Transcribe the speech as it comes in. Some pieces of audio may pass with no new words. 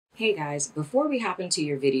Hey guys, before we hop into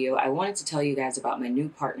your video, I wanted to tell you guys about my new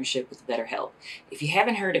partnership with BetterHelp. If you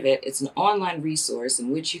haven't heard of it, it's an online resource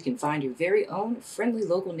in which you can find your very own friendly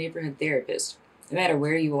local neighborhood therapist, no matter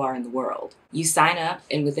where you are in the world. You sign up,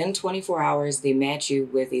 and within 24 hours, they match you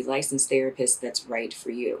with a licensed therapist that's right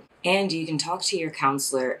for you. And you can talk to your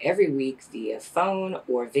counselor every week via phone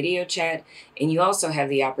or video chat, and you also have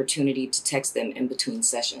the opportunity to text them in between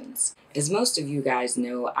sessions. As most of you guys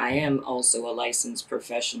know, I am also a licensed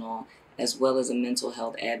professional as well as a mental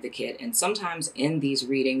health advocate, and sometimes in these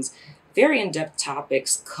readings, very in-depth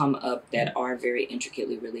topics come up that are very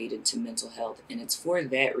intricately related to mental health, and it's for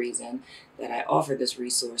that reason that I offer this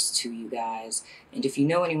resource to you guys. And if you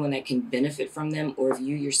know anyone that can benefit from them, or if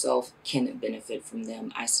you yourself can benefit from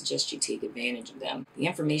them, I suggest you take advantage of them. The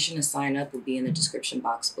information to sign up will be in the description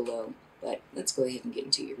box below, but let's go ahead and get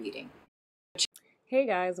into your reading. Hey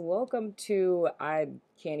guys, welcome to, I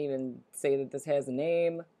can't even say that this has a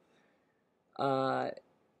name.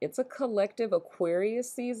 It's a collective Aquarius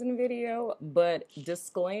season video, but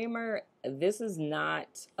disclaimer, this is not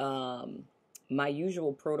my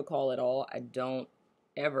usual protocol at all. I don't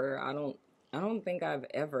think I've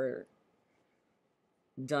ever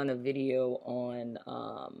done a video on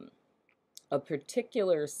a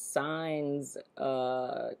particular sign's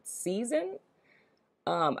season.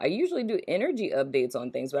 I usually do energy updates on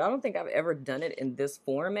things, but I don't think I've ever done it in this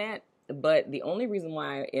format. But the only reason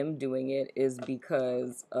why I am doing it is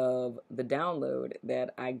because of the download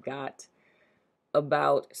that I got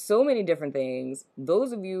about so many different things.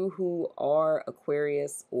 Those of you who are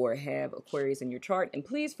Aquarius or have Aquarius in your chart, and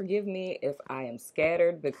please forgive me if I am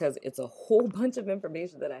scattered because it's a whole bunch of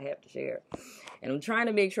information that I have to share. And I'm trying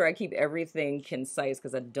to make sure I keep everything concise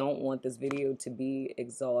because I don't want this video to be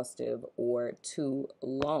exhaustive or too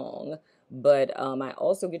long. But I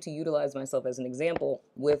also get to utilize myself as an example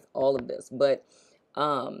with all of this. But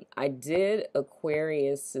I did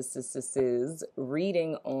Aquarius's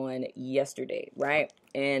reading on yesterday, right?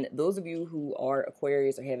 And those of you who are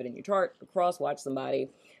Aquarius or have it in your chart, cross-watch somebody,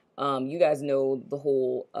 you guys know the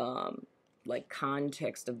whole like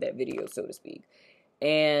context of that video, so to speak.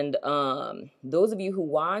 And those of you who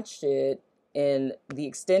watched it in the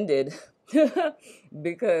extended,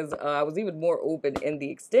 because I was even more open in the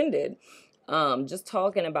extended, just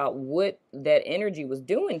talking about what that energy was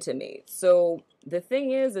doing to me. So the thing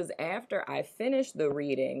is after I finished the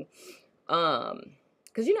reading,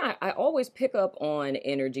 because I always pick up on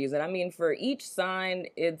energies, and I mean for each sign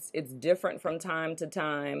it's different from time to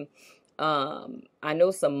time. I know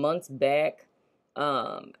some months back,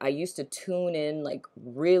 I used to tune in like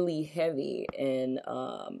really heavy and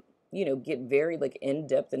get very like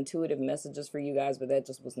in-depth intuitive messages for you guys, but that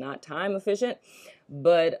just was not time efficient.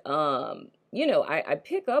 But I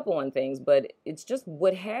pick up on things, but it's just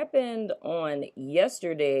what happened on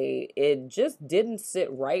yesterday, it just didn't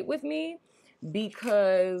sit right with me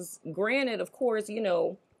because granted, of course,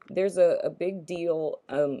 there's a big deal,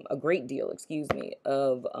 a great deal, excuse me,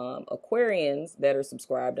 of Aquarians that are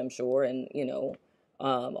subscribed, I'm sure, and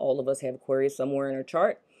all of us have Aquarius somewhere in our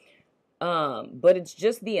chart. But it's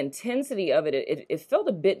just the intensity of it. It felt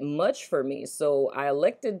a bit much for me. So I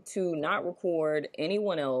elected to not record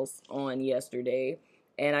anyone else on yesterday.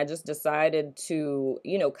 And I just decided to,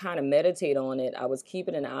 kind of meditate on it. I was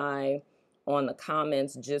keeping an eye on the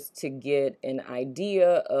comments just to get an idea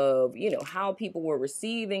of, how people were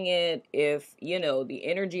receiving it. If, the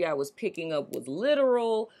energy I was picking up was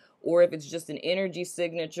literal, or if it's just an energy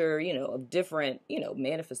signature, of different,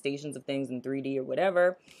 manifestations of things in 3D or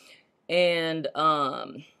whatever. And,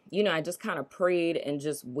 I just kind of prayed and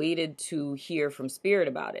just waited to hear from Spirit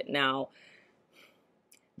about it. Now,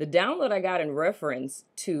 the download I got in reference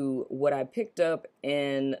to what I picked up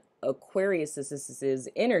in Aquarius's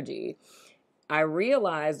energy, I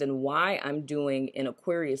realized, and why I'm doing an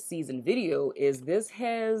Aquarius season video is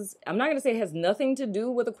I'm not going to say it has nothing to do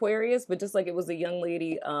with Aquarius, but just like it was a young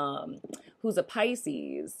lady who's a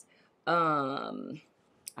Pisces. I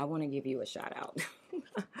want to give you a shout out.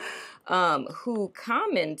 Who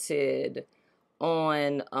commented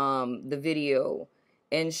on the video,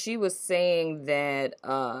 and she was saying that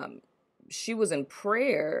she was in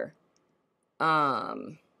prayer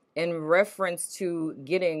in reference to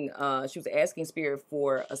getting, she was asking Spirit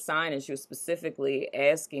for a sign, and she was specifically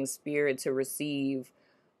asking Spirit to receive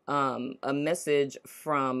a message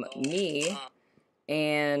from me.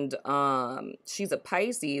 And she's a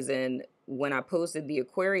Pisces, and when I posted the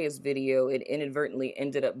Aquarius video, it inadvertently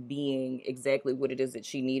ended up being exactly what it is that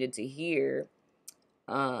she needed to hear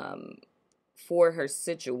for her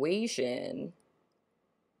situation.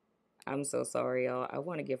 I'm so sorry, y'all. I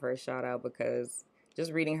want to give her a shout out because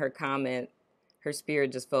just reading her comment Her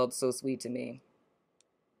spirit just felt so sweet to me.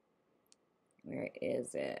 Where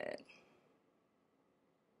is it?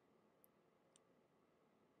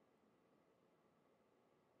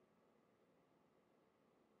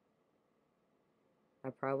 I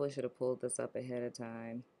probably should have pulled this up ahead of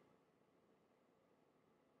time.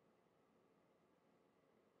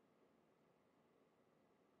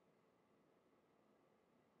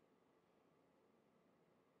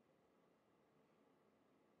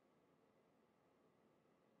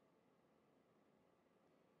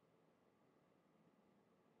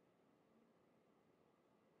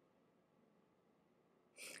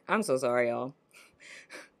 I'm so sorry, y'all.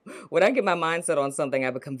 When I get my mindset on something, I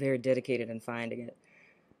become very dedicated in finding it.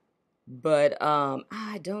 But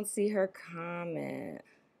I don't see her comment.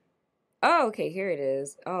 Oh, okay, here it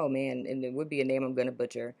is. Oh man, and it would be a name I'm gonna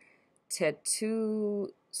butcher. Tetu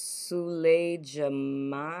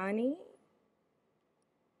Sulejamani.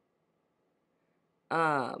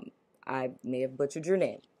 I may have butchered your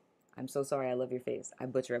name. I'm so sorry. I love your face. I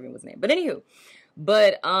butcher everyone's name. But anywho,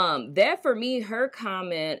 that for me, her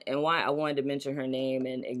comment and why I wanted to mention her name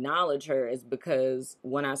and acknowledge her is because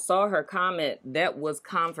when I saw her comment, that was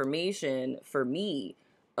confirmation for me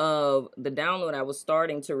of the download I was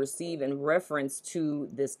starting to receive in reference to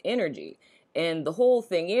this energy. And the whole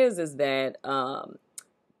thing is that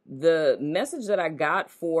the message that I got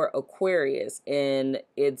for Aquarius in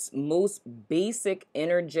its most basic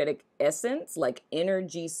energetic essence, like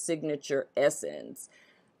energy signature essence,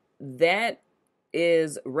 that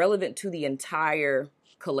is relevant to the entire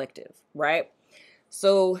collective, right?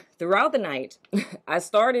 So throughout the night, I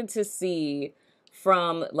started to see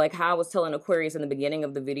from like how I was telling Aquarius in the beginning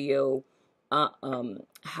of the video,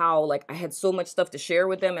 how like I had so much stuff to share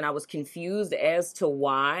with them and I was confused as to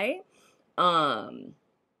why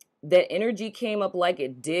that energy came up like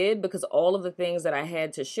it did, because all of the things that I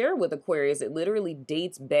had to share with Aquarius, it literally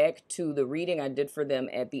dates back to the reading I did for them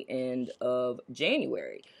at the end of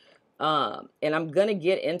January. And I'm going to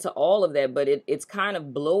get into all of that, but it's kind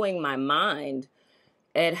of blowing my mind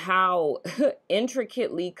at how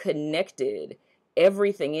intricately connected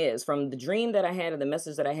everything is, from the dream that I had and the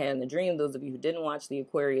message that I had in the dream. Those of you who didn't watch the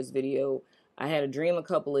Aquarius video, I had a dream a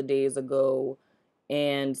couple of days ago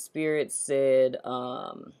and Spirit said,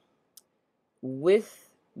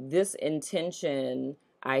 with this intention,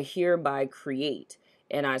 I hereby create.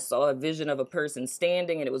 And I saw a vision of a person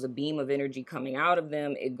standing and it was a beam of energy coming out of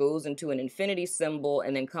them. It goes into an infinity symbol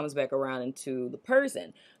and then comes back around into the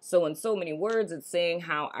person. So in so many words, it's saying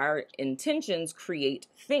how our intentions create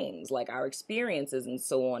things, like our experiences and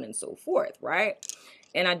so on and so forth, right?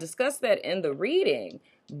 And I discussed that in the reading.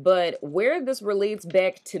 But where this relates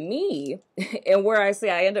back to me and where I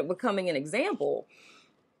say I end up becoming an example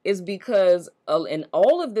is because in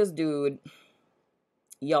all of this, dude,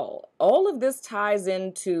 y'all, all of this ties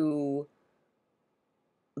into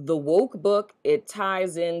the woke book. It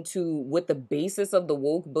ties into what the basis of the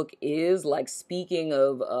woke book is, like speaking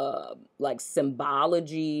of like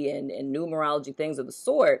symbology and numerology, things of the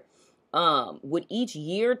sort. What each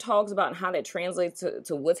year talks about and how that translates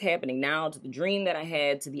to what's happening now, to the dream that I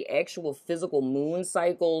had, to the actual physical moon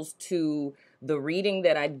cycles, to the reading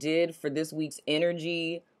that I did for this week's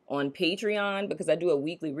energy on Patreon, because I do a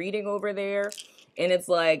weekly reading over there. And it's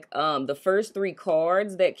like the first 3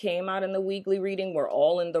 cards that came out in the weekly reading were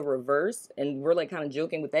all in the reverse. And we're like kind of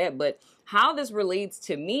joking with that. But how this relates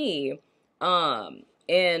to me,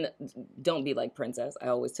 and don't be like Princess, I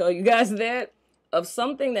always tell you guys that, of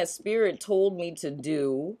something that Spirit told me to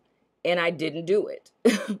do and I didn't do it,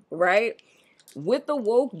 right? With the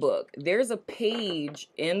woke book, there's a page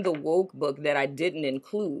in the woke book that I didn't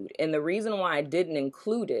include. And the reason why I didn't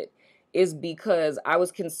include it is because I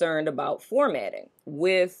was concerned about formatting.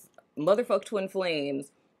 With Motherfuck Twin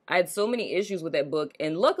Flames, I had so many issues with that book.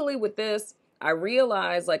 And luckily with this, I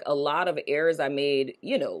realized like a lot of errors I made,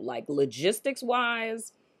 you know, like logistics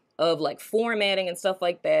wise, of like formatting and stuff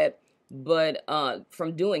like that. But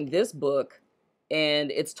from doing this book, and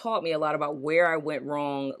it's taught me a lot about where I went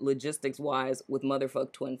wrong logistics-wise with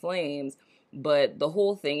Motherfuck Twin Flames. But the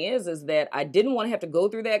whole thing is that I didn't want to have to go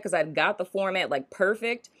through that because I'd got the format like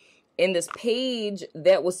perfect. In this page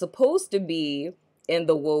that was supposed to be in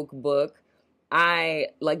the woke book,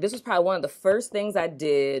 this was probably one of the first things I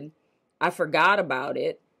did. I forgot about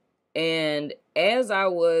it. And as I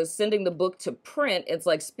was sending the book to print, it's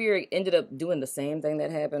like Spirit ended up doing the same thing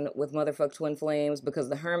that happened with Motherfuck Twin Flames, because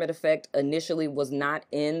the Hermit Effect initially was not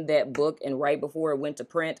in that book. And right before it went to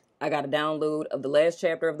print, I got a download of the last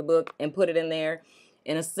chapter of the book and put it in there.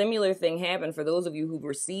 And a similar thing happened for those of you who've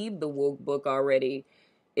received the woke book already.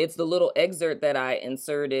 It's the little excerpt that I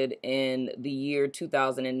inserted in the year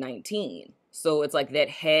 2019. So it's like that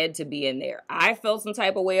had to be in there. I felt some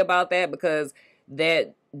type of way about that because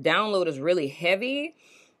that download is really heavy.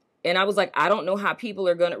 And I was like, I don't know how people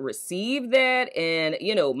are going to receive that. And,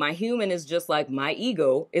 you know, my human is just like, my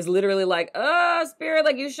ego is literally like, spirit,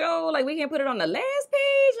 like you show, like we can't put it on the last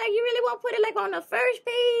page. Like you really want to put it like on the first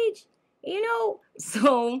page, you know?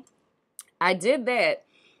 So I did that.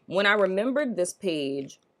 When I remembered this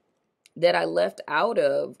page that I left out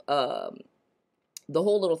of the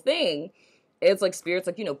whole little thing, it's like spirit's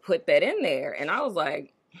like, you know, put that in there. And I was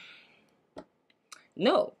like,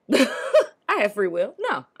 no. I have free will.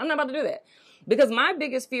 No, I'm not about to do that. Because my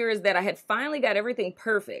biggest fear is that I had finally got everything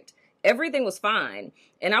perfect. Everything was fine.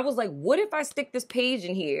 And I was like, what if I stick this page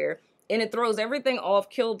in here and it throws everything off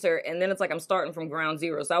kilter and then it's like I'm starting from ground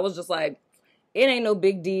zero. So I was just like, it ain't no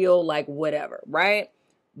big deal, like whatever, right?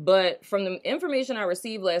 But from the information I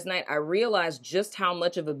received last night, I realized just how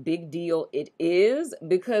much of a big deal it is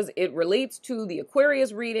because it relates to the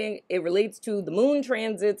Aquarius reading. It relates to the moon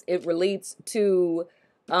transits. It relates to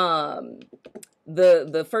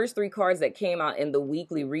the first 3 cards that came out in the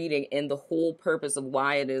weekly reading and the whole purpose of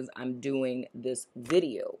why it is I'm doing this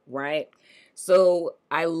video, right? So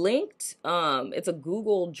I linked, it's a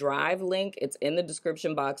Google Drive link. It's in the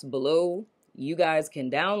description box below. You guys can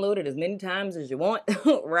download it as many times as you want,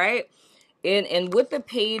 right? And what the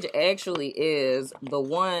page actually is, the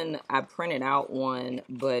one, I printed out one,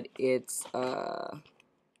 but it's, I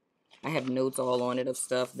have notes all on it of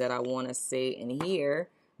stuff that I want to say in here.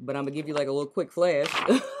 But I'm going to give you like a little quick flash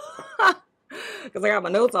because I got my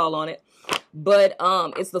notes all on it. But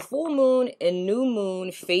it's the full moon and new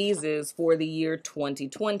moon phases for the year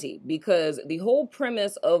 2020 because the whole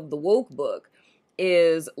premise of the WokeBook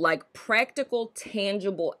is like practical,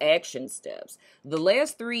 tangible action steps. The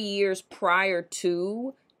last 3 years prior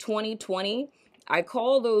to 2020, I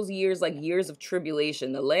call those years like years of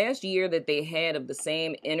tribulation. The last year that they had of the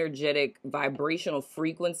same energetic vibrational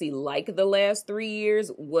frequency like the last 3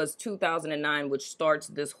 years was 2009, which starts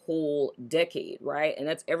this whole decade, right? And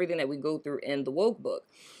that's everything that we go through in the WokeBook.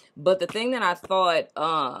 But the thing that I thought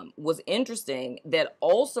was interesting that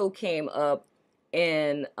also came up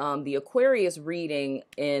in the Aquarius reading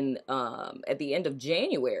in at the end of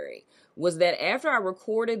January was that after I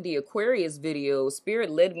recorded the Aquarius video,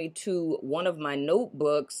 Spirit led me to one of my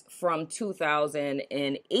notebooks from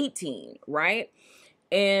 2018, right?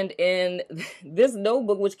 And in this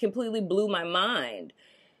notebook, which completely blew my mind,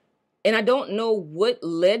 and I don't know what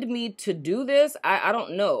led me to do this. I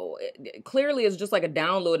don't know. Clearly, it's just like a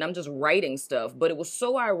download and I'm just writing stuff, but it was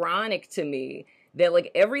so ironic to me that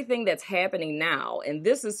like everything that's happening now, and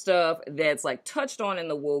this is stuff that's like touched on in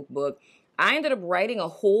the WokeBook, I ended up writing a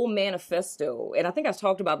whole manifesto, and I think I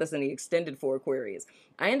talked about this in the extended for Aquarius.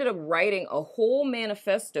 I ended up writing a whole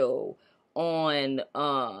manifesto on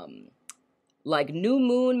like new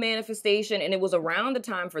moon manifestation, and it was around the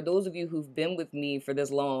time, for those of you who've been with me for this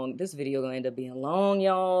long, this video gonna end up being long,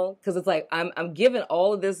 y'all, because it's like I'm giving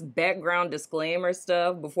all of this background disclaimer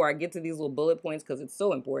stuff before I get to these little bullet points because it's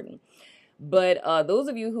so important. But those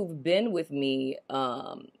of you who've been with me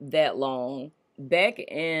that long, back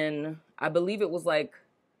in, I believe it was like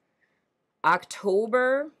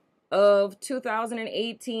October of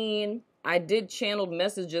 2018, I did channeled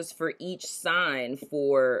messages for each sign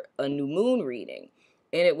for a new moon reading.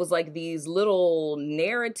 And it was like these little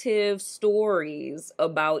narrative stories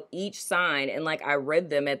about each sign. And like I read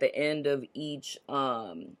them at the end of each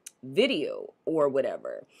video or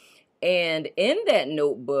whatever. And in that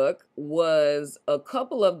notebook was a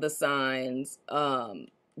couple of the signs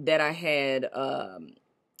that I had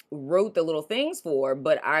wrote the little things for,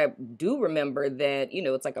 but I do remember that, you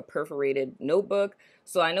know, it's like a perforated notebook.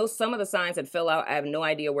 So I know some of the signs had fell out. I have no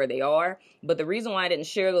idea where they are. But the reason why I didn't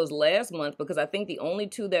share those last month, because I think the only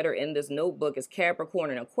 2 that are in this notebook is Capricorn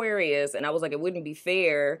and Aquarius. And I was like, it wouldn't be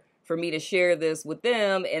fair for me to share this with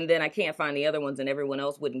them, and then I can't find the other ones and everyone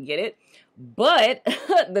else wouldn't get it. But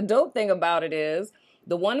the dope thing about it is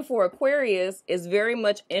the one for Aquarius is very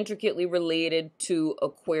much intricately related to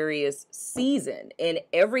Aquarius season and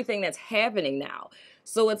everything that's happening now.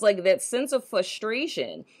 So it's like that sense of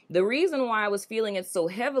frustration. The reason why I was feeling it so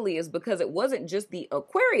heavily is because it wasn't just the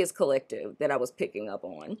Aquarius collective that I was picking up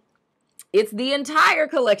on. It's the entire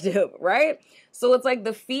collective, right? So it's like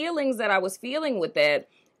the feelings that I was feeling with that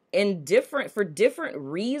for different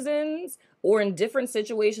reasons or in different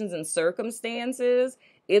situations and circumstances,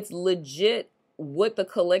 it's legit what the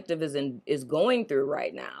collective is going through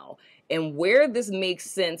right now. And where this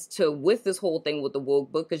makes sense to with this whole thing with the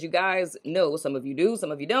WokeBook, because you guys know, some of you do,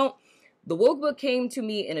 some of you don't. The WokeBook came to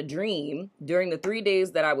me in a dream during the 3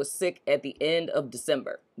 days that I was sick at the end of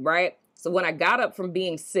December, right? So when I got up from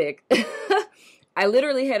being sick, I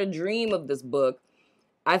literally had a dream of this book.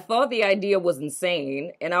 I thought the idea was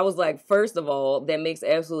insane. And I was like, first of all, that makes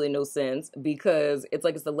absolutely no sense because it's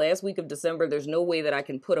like it's the last week of December. There's no way that I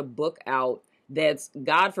can put a book out that's,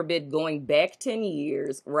 God forbid, going back 10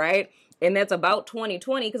 years, right? And that's about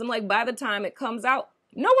 2020 because I'm like, by the time it comes out,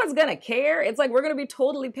 no one's going to care. It's like we're going to be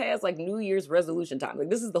totally past like New Year's resolution time. Like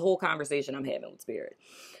this is the whole conversation I'm having with Spirit.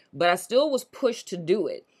 But I still was pushed to do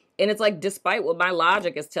it. And it's like, despite what my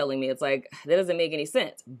logic is telling me, it's like, that doesn't make any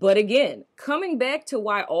sense. But again, coming back to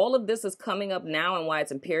why all of this is coming up now and why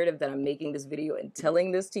it's imperative that I'm making this video and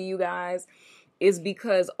telling this to you guys is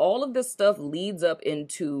because all of this stuff leads up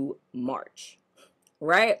into March,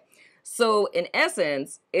 right? So in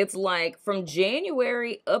essence, it's like from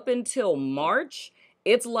January up until March,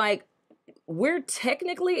 it's like we're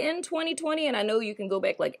technically in 2020, and I know you can go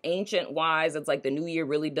back like ancient wise. It's like the new year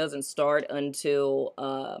really doesn't start until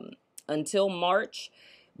March,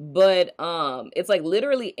 but it's like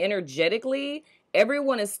literally energetically,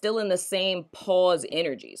 everyone is still in the same pause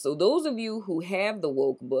energy. So those of you who have the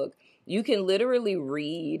Woke Book, you can literally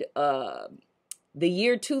read the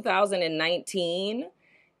year 2019,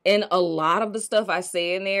 and a lot of the stuff I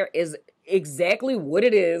say in there is exactly what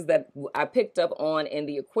it is that I picked up on in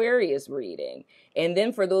the Aquarius reading. And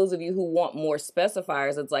then for those of you who want more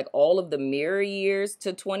specifiers, it's like all of the mirror years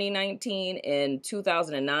to 2019 and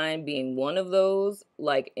 2009 being one of those,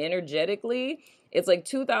 like energetically. It's like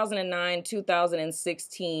 2009,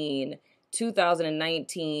 2016,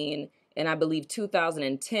 2019, and I believe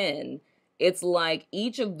 2010. It's like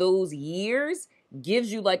each of those years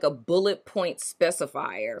gives you like a bullet point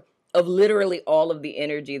specifier of literally all of the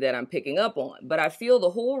energy that I'm picking up on. But I feel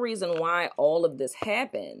the whole reason why all of this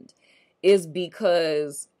happened is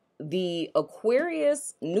because the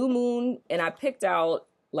Aquarius new moon, and I picked out,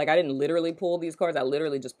 like I didn't literally pull these cards, I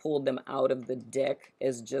literally just pulled them out of the deck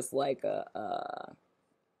as just like a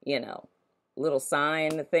little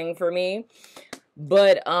sign thing for me.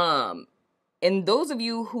 But and those of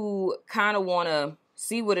you who kind of want to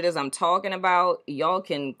see what it is I'm talking about, y'all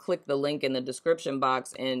can click the link in the description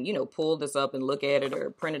box and, pull this up and look at it or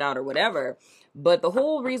print it out or whatever. But the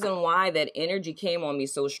whole reason why that energy came on me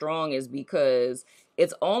so strong is because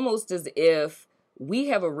it's almost as if we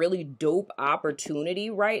have a really dope opportunity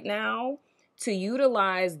right now to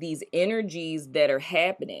utilize these energies that are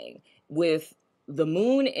happening with the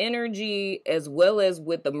moon energy as well as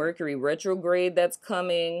with the Mercury retrograde that's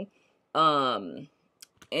coming.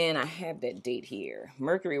 And I have that date here.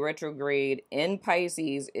 Mercury retrograde in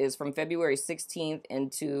Pisces is from February 16th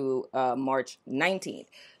into March 19th.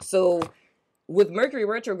 So with Mercury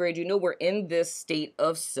retrograde, we're in this state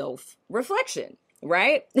of self-reflection,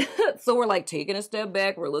 right? So we're like taking a step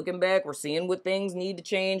back. We're looking back. We're seeing what things need to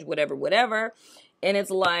change, whatever. And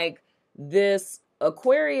it's like this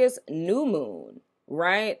Aquarius new moon,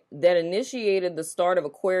 right, that initiated the start of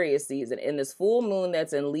Aquarius season, and this full moon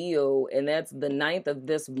that's in Leo, and that's the 9th of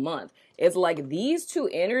this month. It's like these two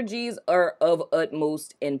energies are of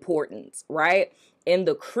utmost importance, right? And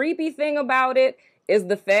the creepy thing about it is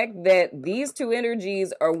the fact that these two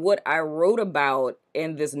energies are what I wrote about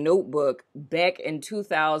in this notebook back in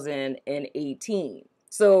 2018.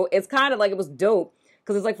 So it's kind of like, it was dope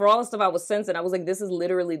because it's like for all the stuff I was sensing, I was like, this is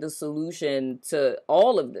literally the solution to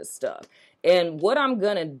all of this stuff. And what I'm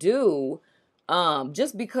going to do,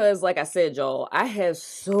 just because, like I said, y'all, I have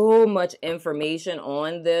so much information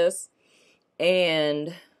on this.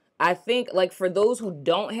 And I think, like, for those who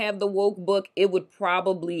don't have the Woke Book, it would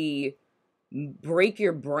probably break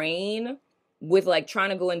your brain with, like, trying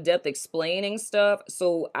to go in depth explaining stuff.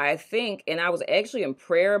 So I think, and I was actually in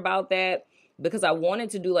prayer about that because I wanted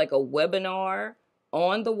to do, like, a webinar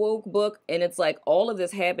on the Woke Book, and it's like all of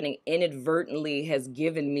this happening inadvertently has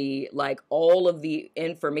given me like all of the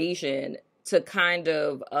information to kind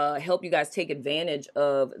of help you guys take advantage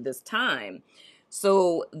of this time.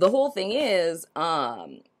 So the whole thing is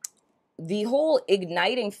the whole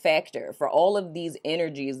igniting factor for all of these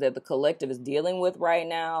energies that the collective is dealing with right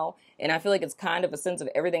now, and I feel like it's kind of a sense of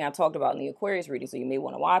everything I talked about in the Aquarius reading, so you may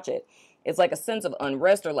want to watch it. It's like a sense of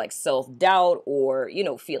unrest or like self-doubt or,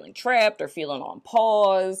 feeling trapped or feeling on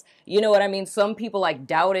pause. You know what I mean? Some people like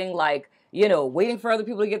doubting, like, waiting for other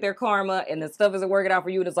people to get their karma and then stuff isn't working out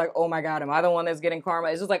for you. And it's like, oh my God, am I the one that's getting karma?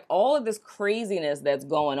 It's just like all of this craziness that's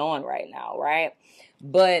going on right now, right?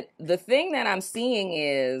 But the thing that I'm seeing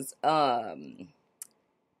is,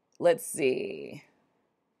 let's see,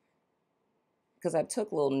 because I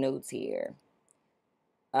took little notes here.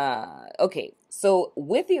 Okay, so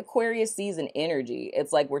with the Aquarius season energy,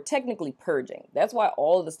 it's like we're technically purging. That's why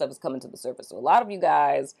all of this stuff is coming to the surface. So a lot of you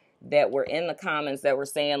guys that were in the comments that were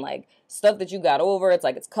saying like stuff that you got over. It's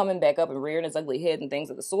like it's coming back up and rearing its ugly head and things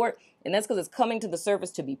of the sort. And that's because it's coming to the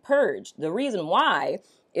surface to be purged. The reason why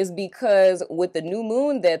is because with the new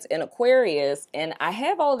moon that's in Aquarius, and I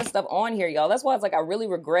have all this stuff on here, y'all. That's why it's like I really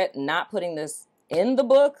regret not putting this in the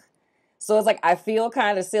book. So it's like I feel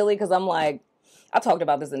kind of silly because I'm like, I talked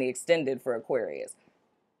about this in the extended for Aquarius.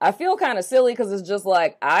 I feel kind of silly because it's just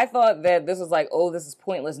like, I thought that this was like, oh, this is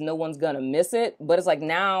pointless. No one's going to miss it. But it's like,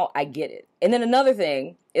 now I get it. And then another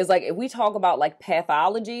thing is like, if we talk about like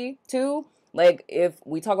pathology too, like if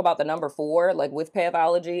we talk about the number 4, like with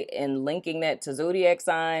pathology and linking that to zodiac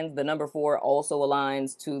signs, the number 4 also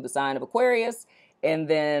aligns to the sign of Aquarius. And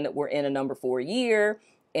then we're in a number 4 year.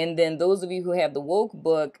 And then those of you who have the Woke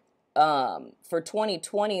book, for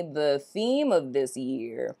 2020, the theme of this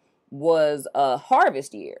year was a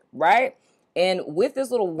harvest year, right? And with this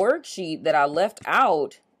little worksheet that I left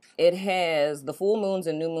out, it has the full moons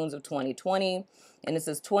and new moons of 2020. And it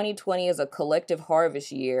says 2020 is a collective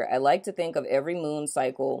harvest year. I like to think of every moon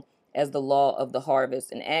cycle as the law of the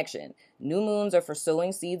harvest in action. New moons are for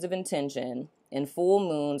sowing seeds of intention, and full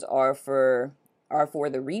moons are for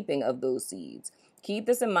the reaping of those seeds. Keep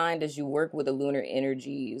this in mind as you work with the lunar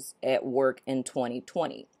energies at work in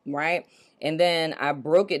 2020, right? And then I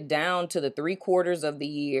broke it down to the 3 quarters of the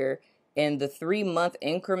year and the 3-month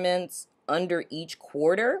increments under each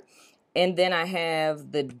quarter. And then I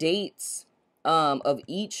have the dates of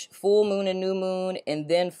each full moon and new moon. And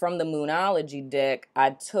then from the Moonology deck,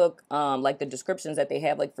 I took like the descriptions that they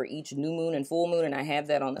have like for each new moon and full moon, and I have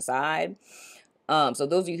that on the side. So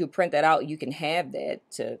those of you who print that out, you can have that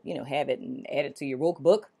to, have it and add it to your woke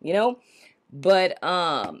book, But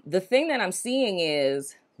the thing that I'm seeing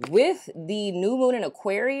is with the new moon in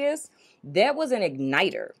Aquarius, that was an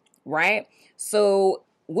igniter, right? So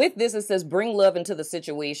with this, it says bring love into the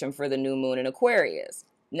situation for the new moon in Aquarius.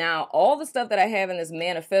 Now, all the stuff that I have in this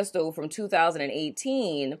manifesto from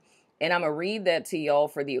 2018, and I'm going to read that to y'all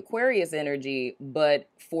for the Aquarius energy, but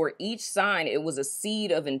for each sign, it was a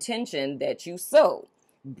seed of intention that you sow.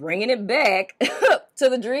 Bringing it back to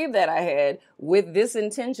the dream that I had, with this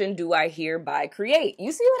intention do I hereby create.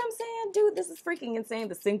 You see what I'm saying? Dude, this is freaking insane.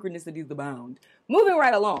 The synchronicities abound. Moving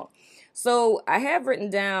right along. So I have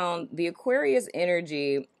written down the Aquarius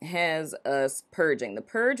energy has us purging. The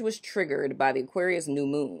purge was triggered by the Aquarius new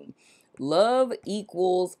moon. Love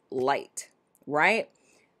equals light, right?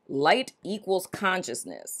 Light equals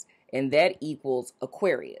consciousness, and that equals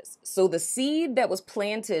Aquarius. So the seed that was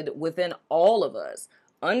planted within all of us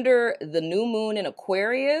under the new moon in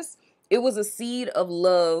Aquarius, it was a seed of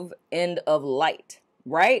love and of light,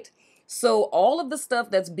 right? So all of the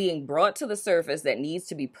stuff that's being brought to the surface that needs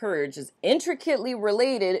to be purged is intricately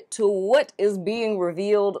related to what is being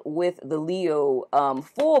revealed with the Leo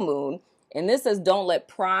full moon. And this says, don't let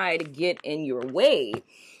pride get in your way.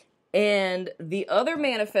 And the other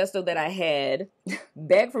manifesto that I had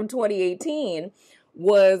back from 2018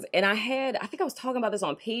 was, and I think I was talking about this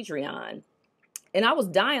on Patreon, and I was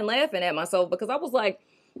dying laughing at myself because I was like,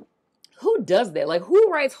 who does that? Like,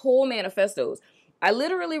 who writes whole manifestos? I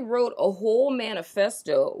literally wrote a whole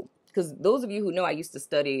manifesto because those of you who know, I used to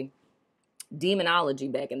study demonology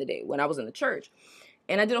back in the day when I was in the church.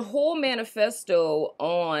 And I did a whole manifesto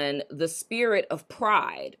on the spirit of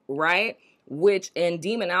pride, right? Which in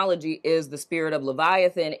demonology is the spirit of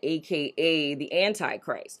Leviathan, aka the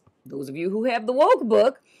Antichrist. Those of you who have the Woke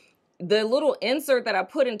book, the little insert that I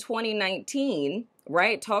put in 2019,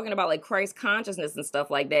 right, talking about like Christ consciousness and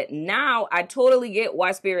stuff like that. Now I totally get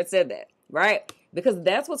why Spirit said that, right? Because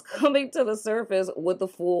that's what's coming to the surface with the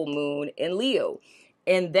full moon in Leo.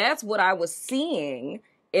 And that's what I was seeing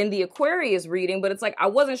in the Aquarius reading, but it's like I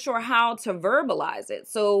wasn't sure how to verbalize it.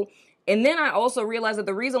 So, and then I also realized that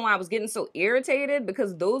the reason why I was getting so irritated,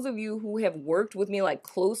 because those of you who have worked with me like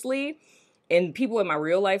closely and people in my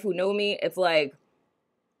real life who know me, it's like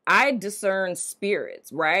I discern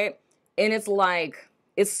spirits, right? And it's like,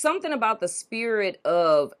 it's something about the spirit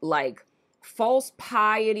of like false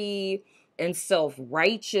piety and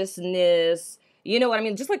self-righteousness. You know what I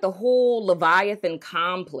mean? Just like the whole Leviathan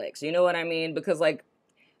complex, you know what I mean? Because like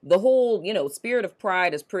the whole, spirit of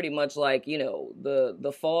pride is pretty much like,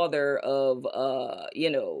 the father of,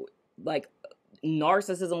 like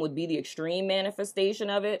narcissism would be the extreme manifestation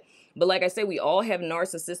of it. But like I said, we all have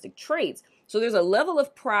narcissistic traits. So there's a level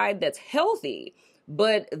of pride that's healthy.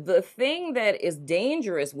 But the thing that is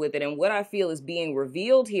dangerous with it and what I feel is being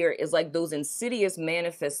revealed here is like those insidious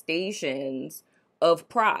manifestations of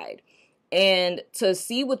pride. And to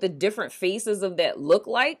see what the different faces of that look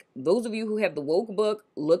like, those of you who have the Woke book,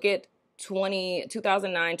 look at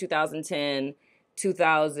 2009, 2010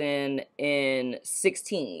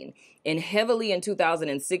 2016. And heavily in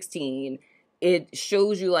 2016, it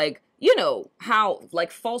shows you like, you know, how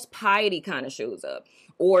like false piety kind of shows up.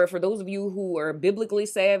 Or for those of you who are biblically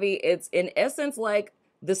savvy, it's in essence like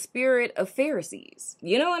the spirit of Pharisees.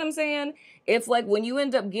 You know what I'm saying? It's like when you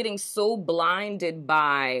end up getting so blinded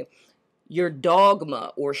by your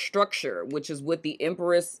dogma or structure, which is what the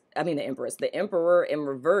emperor in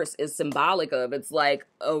reverse is symbolic of. It's like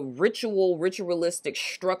a ritualistic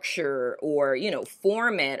structure or, you know,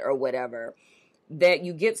 format or whatever, that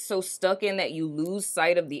you get so stuck in that you lose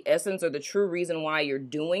sight of the essence or the true reason why you're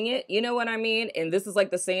doing it. You know what I mean? And this is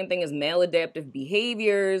like the same thing as maladaptive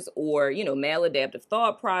behaviors or, you know, maladaptive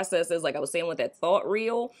thought processes. Like I was saying with that thought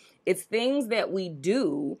reel, it's things that we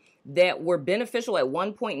do that were beneficial at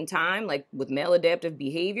one point in time. Like with maladaptive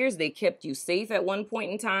behaviors, they kept you safe at one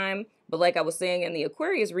point in time. But like I was saying in the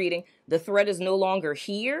Aquarius reading, the threat is no longer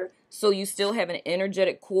here. So you still have an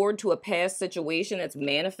energetic cord to a past situation that's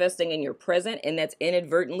manifesting in your present. And that's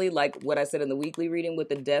inadvertently, like what I said in the weekly reading with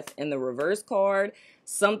the death in the reverse card,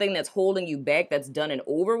 something that's holding you back, that's done and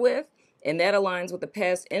over with. And that aligns with the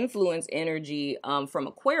past influence energy from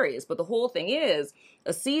Aquarius. But the whole thing is,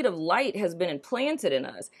 a seed of light has been implanted in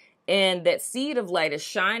us. And that seed of light is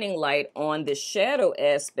shining light on this shadow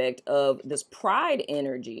aspect of this pride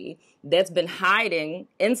energy that's been hiding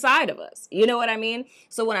inside of us. You know what I mean?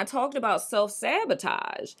 So when I talked about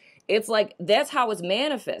self-sabotage, it's like that's how it's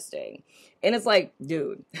manifesting. And it's like,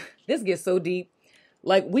 dude, this gets so deep.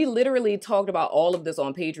 Like we literally talked about all of this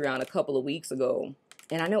on Patreon a couple of weeks ago.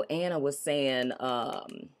 And I know Anna was saying,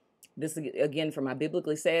 this again for my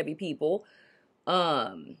biblically savvy people,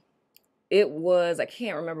 it was, I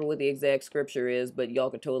can't remember what the exact scripture is, but y'all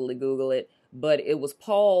could totally Google it. But it was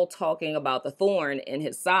Paul talking about the thorn in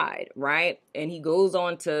his side, right? And he goes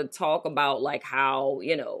on to talk about like how,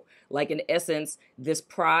 you know, like in essence, this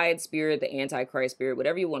pride spirit, the Antichrist spirit,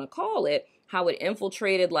 whatever you want to call it, how it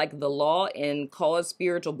infiltrated like the law and caused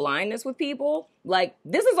spiritual blindness with people. Like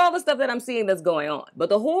this is all the stuff that I'm seeing that's going on. But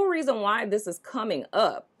the whole reason why this is coming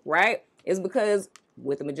up, right, is because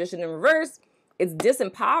with the Magician in reverse, it's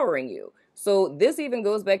disempowering you. So this even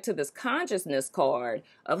goes back to this consciousness card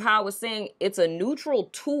of how I was saying it's a neutral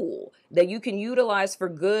tool that you can utilize for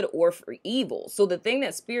good or for evil. So the thing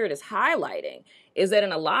that Spirit is highlighting is that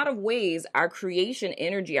in a lot of ways, our creation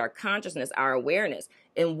energy, our consciousness, our awareness,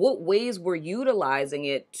 in what ways we're utilizing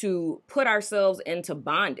it to put ourselves into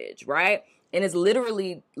bondage, right? And it's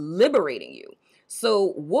literally liberating you. So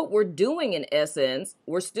what we're doing in essence,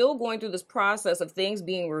 we're still going through this process of things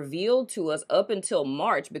being revealed to us up until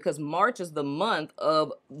March, because March is the month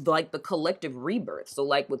of like the collective rebirth. So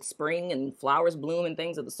like with spring and flowers bloom and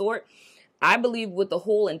things of the sort, I believe what the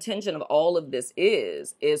whole intention of all of this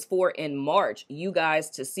is for in March, you guys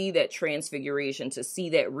to see that transfiguration, to see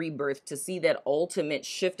that rebirth, to see that ultimate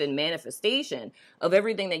shift and manifestation of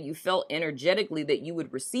everything that you felt energetically that you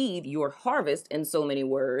would receive, your harvest in so many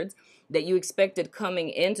words, that you expected coming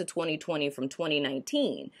into 2020 from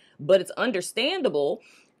 2019. But it's understandable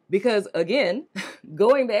because, again,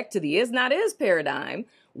 going back to the is not is paradigm,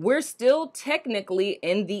 we're still technically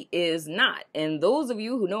in the is not. And those of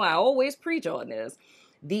you who know I always preach on this,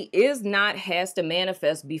 the is not has to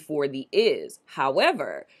manifest before the is.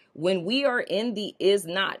 However, when we are in the is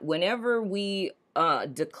not, whenever we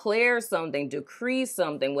declare something, decree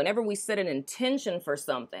something, whenever we set an intention for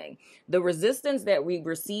something, the resistance that we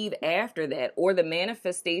receive after that or the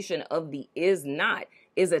manifestation of the is not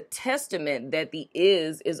is a testament that the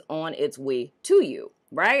is on its way to you,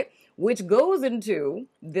 right? Which goes into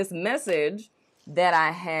this message that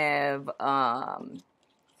I have, that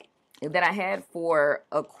I had for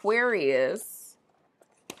Aquarius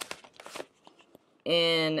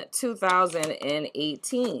in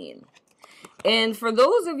 2018. And for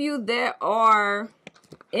those of you that are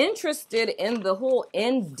interested in the whole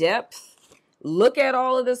in-depth look at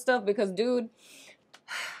all of this stuff, because dude,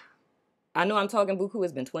 I know I'm talking buku,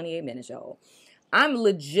 it's been 28 minutes, y'all. I'm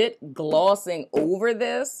legit glossing over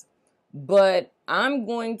this, but I'm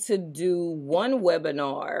going to do one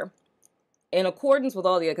webinar in accordance with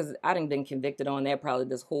all the, because I done been convicted on that probably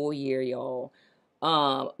this whole year, y'all.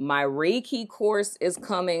 My Reiki course is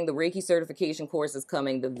coming. The Reiki certification course is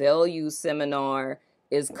coming. The value seminar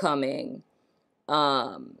is coming.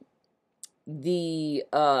 I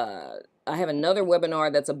have another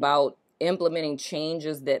webinar that's about implementing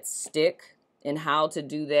changes that stick and how to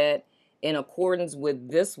do that in accordance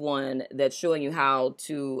with this one that's showing you how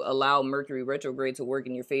to allow Mercury retrograde to work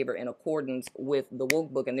in your favor in accordance with the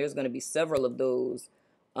WokeBook. And there's going to be several of those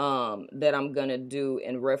that I'm going to do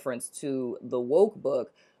in reference to the WokeBook.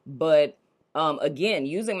 But Again,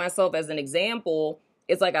 using myself as an example,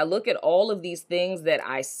 it's like I look at all of these things that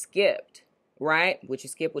I skipped, right? Which you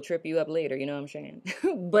skip will trip you up later, you know what I'm saying?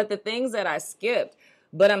 But the things that I skipped,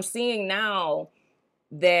 but I'm seeing now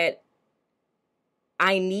that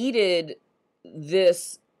I needed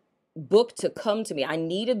this book to come to me. I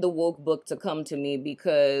needed the woke book to come to me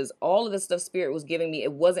because all of the stuff Spirit was giving me,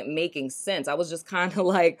 it wasn't making sense. I was just kind of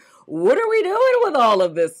like, what are we doing with all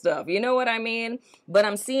of this stuff? You know what I mean? But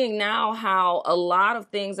I'm seeing now how a lot of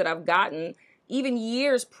things that I've gotten, even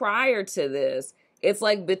years prior to this, it's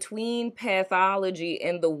like between pathology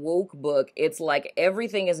and the woke book, it's like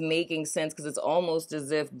everything is making sense because it's almost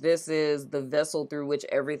as if this is the vessel through which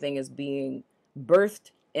everything is being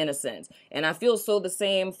birthed, in a sense. And I feel so the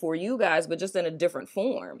same for you guys, but just in a different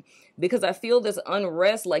form, because I feel this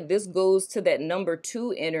unrest, like this goes to that number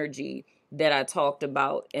 2 energy that I talked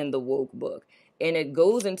about in the woke book. And it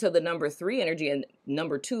goes into the number 3 energy, and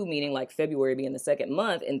number 2 meaning like February being the 2nd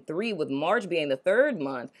month and 3 with March being the 3rd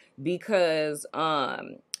month, because I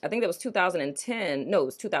think that was 2010. No, it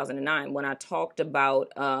was 2009 when I talked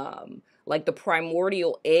about like the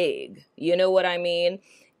primordial egg. You know what I mean?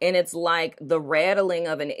 And it's like the rattling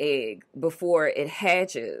of an egg before it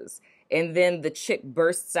hatches, and then the chick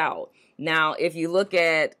bursts out. Now, if you look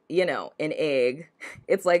at, you know, an egg,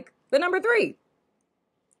 it's like the number 3.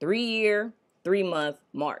 3-year, 3-month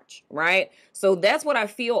March, right? So that's what I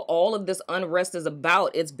feel all of this unrest is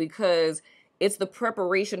about. It's because it's the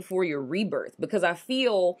preparation for your rebirth. Because I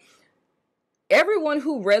feel everyone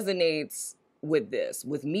who resonates with this,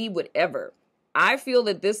 with me, whatever, I feel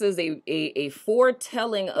that this is a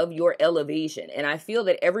foretelling of your elevation. And I feel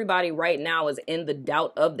that everybody right now is in the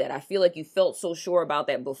doubt of that. I feel like you felt so sure about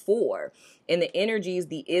that before. And the energies,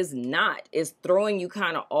 the is not, is throwing you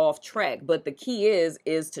kind of off track. But the key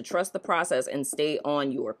is to trust the process and stay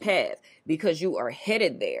on your path because you are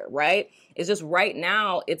headed there, right? It's just right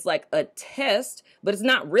now, it's like a test, but it's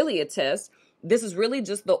not really a test. This is really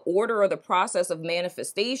just the order or the process of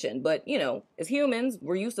manifestation. But, you know, as humans,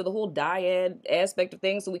 we're used to the whole dyad aspect of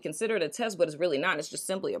things. So we consider it a test, but it's really not. It's just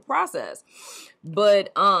simply a process.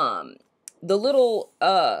 But the little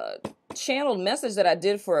channeled message that I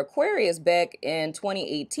did for Aquarius back in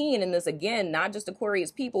 2018, and this, again, not just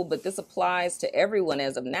Aquarius people, but this applies to everyone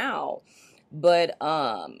as of now. But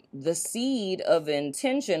the seed of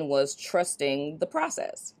intention was trusting the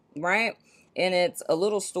process, right? And it's a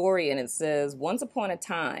little story, and it says, once upon a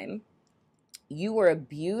time, you were a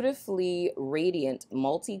beautifully radiant,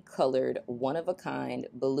 multicolored, one-of-a-kind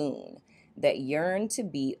balloon that yearned to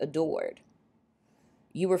be adored.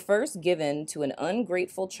 You were first given to an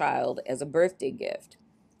ungrateful child as a birthday gift.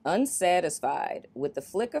 Unsatisfied with the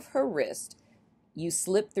flick of her wrist, you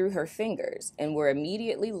slipped through her fingers and were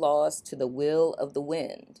immediately lost to the will of the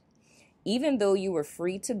wind. Even though you were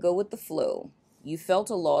free to go with the flow, you felt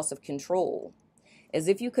a loss of control, as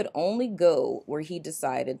if you could only go where he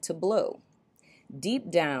decided to blow. Deep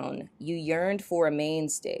down, you yearned for a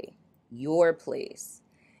mainstay, your place,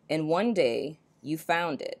 and one day you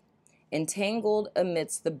found it, entangled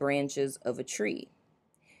amidst the branches of a tree,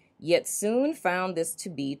 yet soon found this to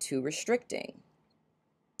be too restricting.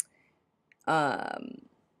 Oh,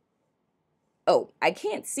 I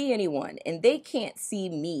can't see anyone, and they can't see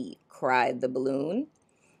me, cried the balloon.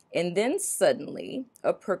 And then suddenly,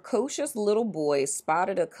 a precocious little boy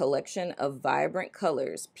spotted a collection of vibrant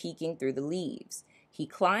colors peeking through the leaves. He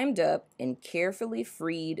climbed up and carefully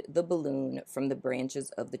freed the balloon from the branches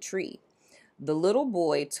of the tree. The little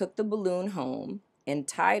boy took the balloon home and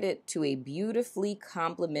tied it to a beautifully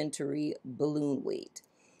complementary balloon weight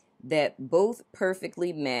that both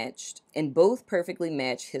perfectly matched his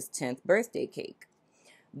 10th birthday cake.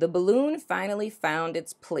 The balloon finally found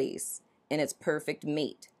its place and its perfect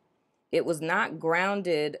mate. It was not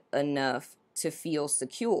grounded enough to feel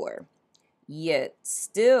secure, yet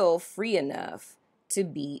still free enough to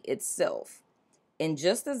be itself. And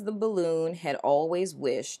just as the balloon had always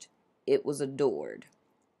wished, it was adored.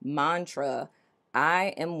 Mantra,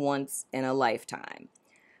 I am once in a lifetime.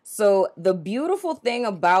 So the beautiful thing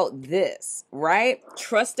about this, right?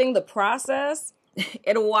 Trusting the process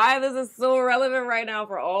and why this is so relevant right now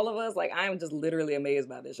for all of us. Like, I'm just literally amazed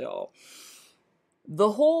by this, y'all.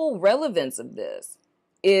 The whole relevance of this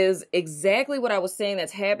is exactly what I was saying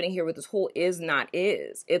that's happening here with this whole is not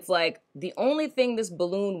is. It's like the only thing this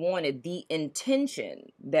balloon wanted, the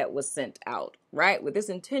intention that was sent out, right? With this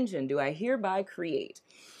intention, do I hereby create?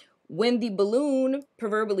 When the balloon,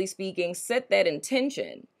 proverbially speaking, set that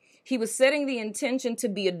intention, he was setting the intention to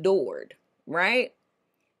be adored, right?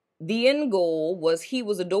 The end goal was he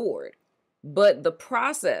was adored. But the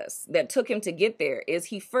process that took him to get there is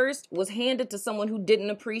he first was handed to someone who didn't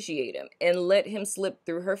appreciate him and let him slip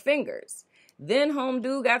through her fingers. Then home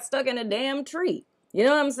dude got stuck in a damn tree. You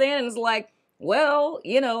know what I'm saying? And it's like, well,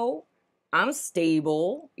 I'm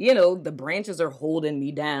stable. The branches are holding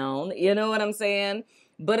me down. You know what I'm saying?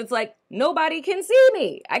 But it's like, nobody can see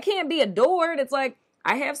me. I can't be adored. It's like,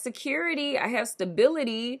 I have security. I have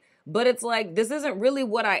stability. But it's like, this isn't really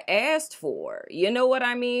what I asked for. You know what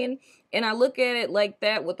I mean? And I look at it like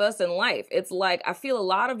that with us in life. It's like, I feel a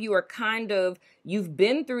lot of you are you've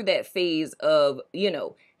been through that phase of,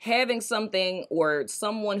 having something or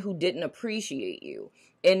someone who didn't appreciate you.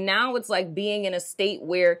 And now it's like being in a state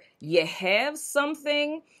where you have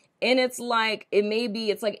something and it's like,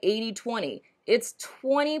 it's like 80-20. It's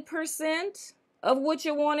 20% of what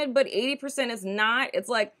you wanted, but 80% is not. It's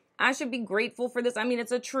like, I should be grateful for this. I mean,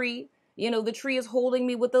 it's a tree. The tree is holding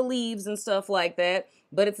me with the leaves and stuff like that,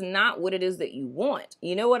 but it's not what it is that you want.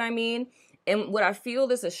 You know what I mean? And what I feel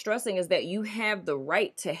this is stressing is that you have the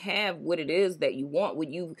right to have what it is that you want.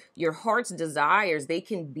 Your heart's desires, they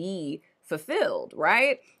can be fulfilled,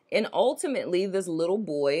 right? And ultimately, this little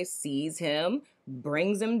boy sees him,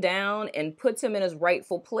 brings him down, and puts him in his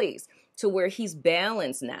rightful place to where he's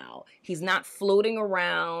balanced now. He's not floating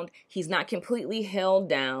around. He's not completely held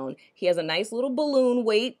down. He has a nice little balloon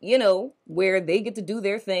weight, where they get to do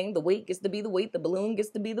their thing. The weight gets to be the weight. The balloon gets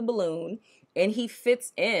to be the balloon. And he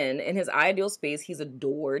fits in his ideal space. He's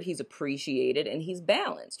adored. He's appreciated. And he's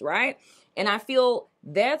balanced, right? And I feel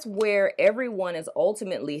that's where everyone is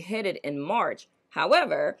ultimately headed in March.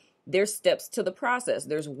 However, there's steps to the process.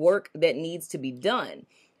 There's work that needs to be done.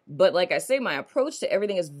 But like I say, my approach to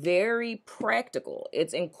everything is very practical.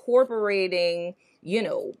 It's incorporating,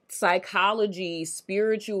 psychology,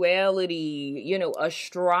 spirituality,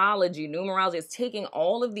 astrology, numerology. It's taking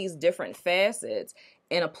all of these different facets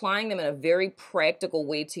and applying them in a very practical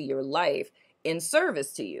way to your life in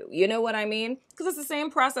service to you. You know what I mean? Because it's the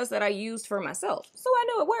same process that I used for myself. So I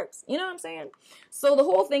know it works. You know what I'm saying? So the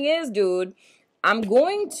whole thing is, dude, I'm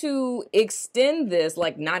going to extend this,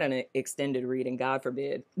 like not an extended reading, God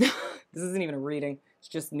forbid. This isn't even a reading. It's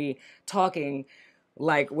just me talking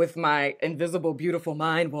like with my invisible, beautiful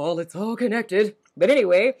mind while it's all connected. But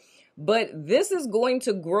anyway, this is going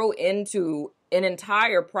to grow into an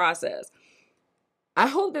entire process. I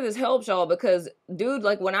hope that this helps y'all because, dude,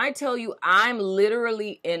 like when I tell you I'm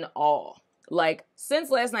literally in awe. Like since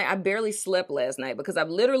last night, I barely slept last night because I've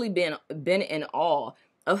literally been in awe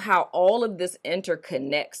of how all of this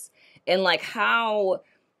interconnects and like how,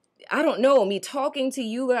 I don't know, me talking to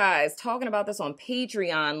you guys, talking about this on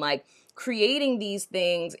Patreon, like creating these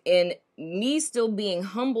things and me still being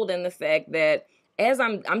humbled in the fact that as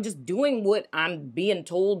I'm just doing what I'm being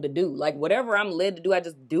told to do, like whatever I'm led to do, I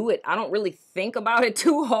just do it. I don't really think about it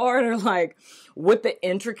too hard or like what the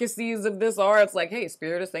intricacies of this are. It's like, hey,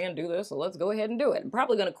 Spirit is saying do this, so let's go ahead and do it. I'm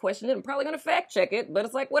probably going to question it. I'm probably going to fact check it, but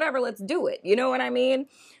it's like, whatever, let's do it. You know what I mean?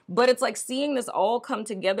 But it's like seeing this all come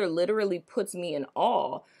together literally puts me in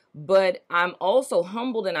awe, but I'm also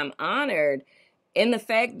humbled and I'm honored in the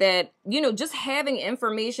fact that, just having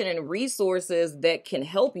information and resources that can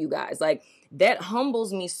help you guys, like that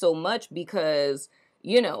humbles me so much because,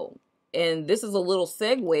 and this is a little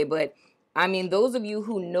segue, but I mean, those of you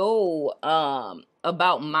who know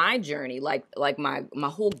about my journey, like my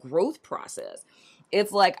whole growth process,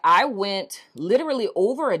 it's like I went literally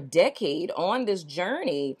over a decade on this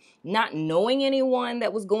journey, not knowing anyone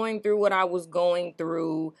that was going through what I was going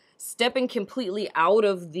through, stepping completely out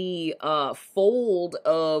of the fold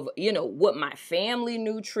of, what my family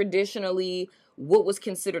knew traditionally, what was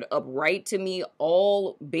considered upright to me,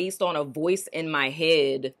 all based on a voice in my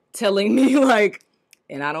head telling me like,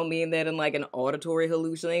 and I don't mean that in like an auditory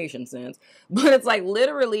hallucination sense, but it's like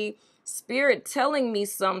literally Spirit telling me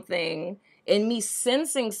something and me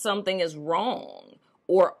sensing something is wrong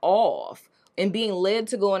or off and being led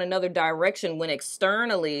to go in another direction when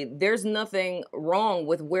externally there's nothing wrong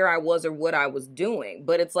with where I was or what I was doing.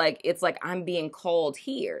 But it's like I'm being called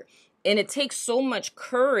here. And it takes so much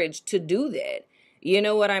courage to do that. You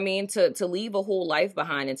know what I mean? To leave a whole life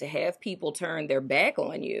behind and to have people turn their back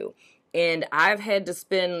on you. And I've had to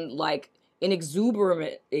spend like an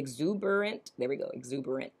exuberant,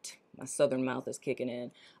 my southern mouth is kicking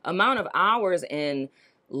in, amount of hours in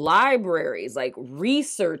libraries, like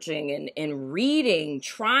researching and reading,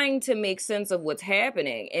 trying to make sense of what's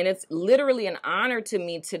happening. And it's literally an honor to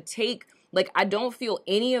me to take, like, I don't feel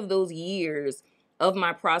any of those years of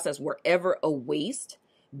my process were ever a waste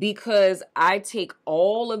because I take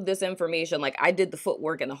all of this information, like I did the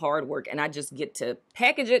footwork and the hard work, and I just get to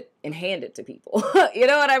package it and hand it to people. You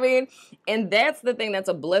know what I mean? And that's the thing that's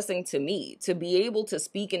a blessing to me, to be able to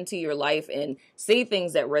speak into your life and say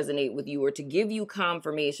things that resonate with you, or to give you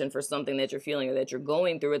confirmation for something that you're feeling or that you're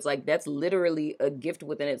going through. It's like, that's literally a gift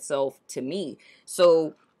within itself to me.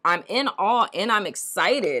 So I'm in awe and I'm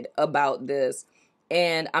excited about this.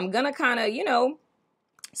 And I'm going to kind of, you know,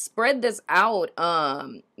 spread this out,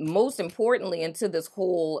 most importantly, into this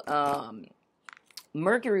whole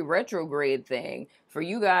Mercury retrograde thing for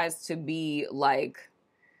you guys to be like,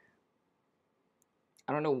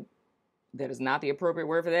 I don't know, that is not the appropriate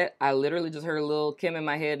word for that. I literally just heard a little Kim in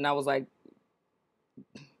my head, and I was like,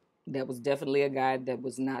 that was definitely a guide that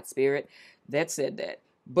was not spirit that said that.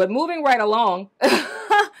 But moving right along,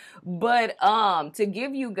 but to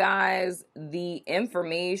give you guys the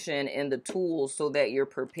information and the tools so that you're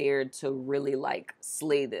prepared to really like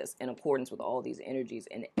slay this in accordance with all these energies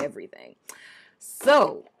and everything.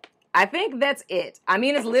 So I think that's it. I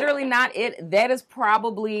mean, it's literally not it. That is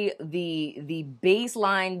probably the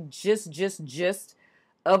baseline gist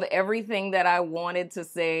of everything that I wanted to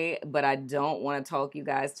say, but I don't want to talk you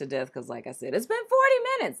guys to death because, like I said, it's been 40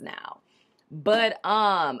 minutes now. But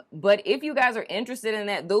if you guys are interested in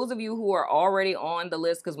that, those of you who are already on the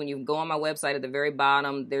list, because when you go on my website at the very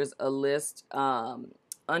bottom, there's a list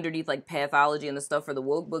underneath like pathology and the stuff for the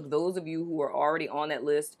woke book. Those of you who are already on that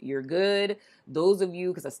list, you're good. Those of you,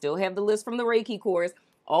 because I still have the list from the Reiki course,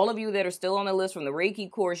 all of you that are still on the list from the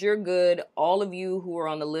Reiki course, you're good. All of you who are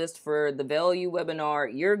on the list for the value webinar,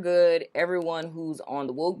 you're good. Everyone who's on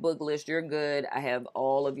the woke book list, you're good. I have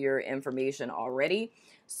all of your information already.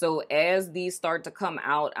 So as these start to come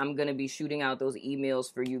out, I'm going to be shooting out those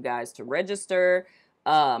emails for you guys to register.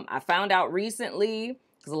 I found out recently,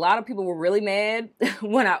 because a lot of people were really mad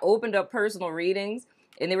when I opened up personal readings,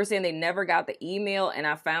 and they were saying they never got the email. And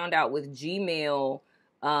I found out with Gmail,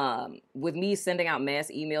 with me sending out mass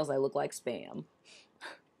emails, I look like spam.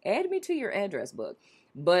 Add me to your address book.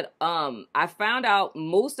 But I found out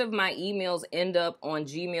most of my emails end up on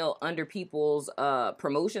Gmail under people's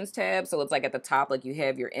promotions tab. So it's like at the top, like you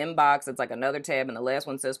have your inbox. It's like another tab, and the last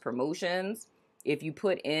one says promotions. If you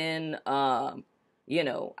put in, you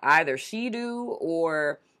know, either She Do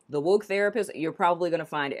or the Woke Therapist, you're probably going to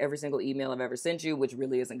find every single email I've ever sent you, which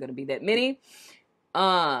really isn't going to be that many.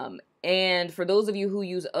 And for those of you who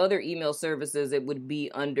use other email services, it would be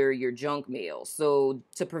under your junk mail. So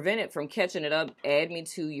to prevent it from catching it up, add me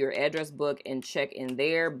to your address book and check in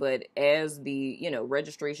there. But as the, you know,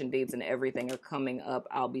 registration dates and everything are coming up,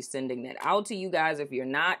 I'll be sending that out to you guys. If you're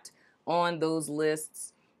not on those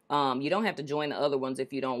lists, you don't have to join the other ones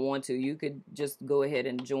if you don't want to. You could just go ahead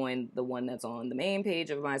and join the one that's on the main page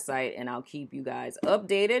of my site, and I'll keep you guys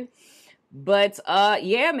updated. But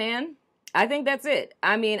yeah, man. I think that's it.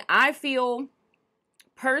 I mean, I feel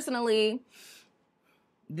personally,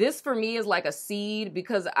 this for me is like a seed,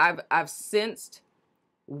 because I've sensed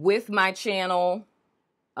with my channel,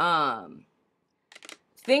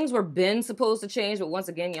 things were been supposed to change, but once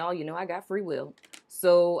again, y'all, you know, I got free will.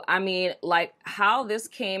 So, I mean, like how this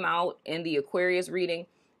came out in the Aquarius reading,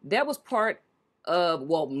 that was part of,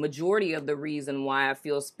 well, majority of the reason why I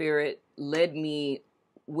feel spirit led me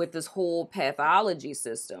with this whole pathology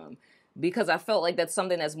system. Because I felt like that's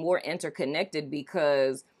something that's more interconnected,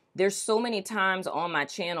 because there's so many times on my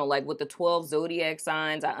channel, like with the 12 zodiac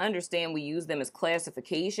signs, I understand we use them as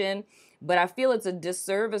classification, but I feel it's a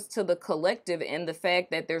disservice to the collective in the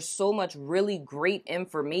fact that there's so much really great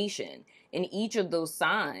information in each of those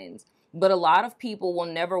signs. But a lot of people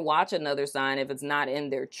will never watch another sign if it's not in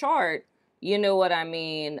their chart. You know what I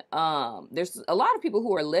mean? There's a lot of people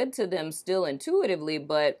who are led to them still intuitively,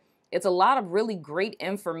 but it's a lot of really great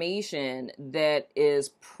information that is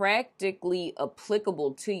practically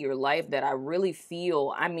applicable to your life that I really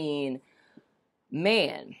feel, I mean,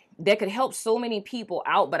 man, that could help so many people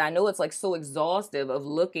out. But I know it's like so exhaustive of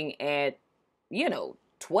looking at, you know,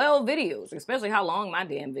 12 videos, especially how long my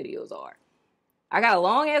damn videos are. I got a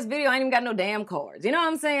long ass video. I ain't even got no damn cards. You know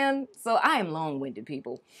what I'm saying? So I am long-winded,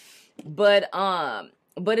 people. But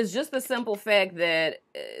it's just the simple fact that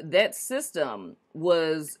that system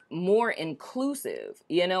was more inclusive,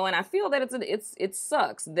 you know, and I feel that it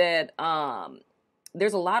sucks that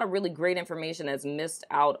there's a lot of really great information that's missed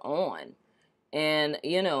out on. And,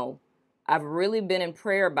 you know, I've really been in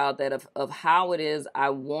prayer about that of how it is I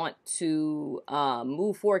want to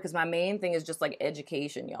move forward, because my main thing is just like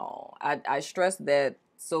education, y'all. I stress that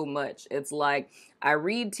so much. It's like I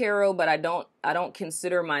read tarot, but I don't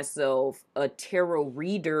consider myself a tarot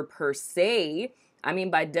reader per se. I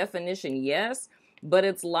mean, by definition, yes, but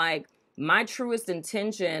it's like my truest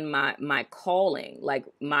intention, my calling, like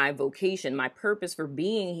my vocation, my purpose for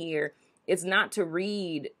being here, it's not to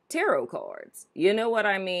read tarot cards. You know what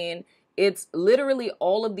I mean? It's literally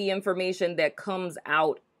all of the information that comes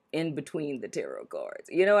out in between the tarot cards.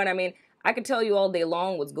 You know what I mean? I could tell you all day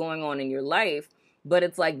long what's going on in your life, but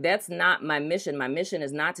it's like, that's not my mission. My mission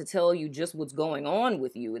is not to tell you just what's going on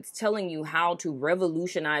with you. It's telling you how to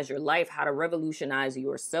revolutionize your life, how to revolutionize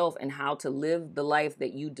yourself, and how to live the life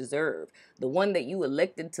that you deserve. The one that you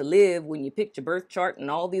elected to live when you picked your birth chart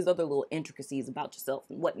and all these other little intricacies about yourself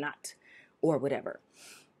and whatnot, or whatever.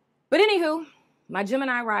 But anywho, my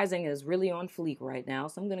Gemini rising is really on fleek right now,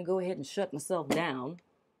 so I'm going to go ahead and shut myself down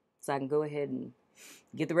so I can go ahead and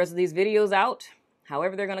get the rest of these videos out,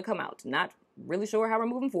 however they're going to come out. Not really sure how we're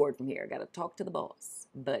moving forward from here. Got to talk to the boss.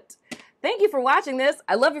 But thank you for watching this.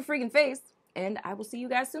 I love your freaking face, and I will see you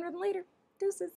guys sooner than later. Deuces.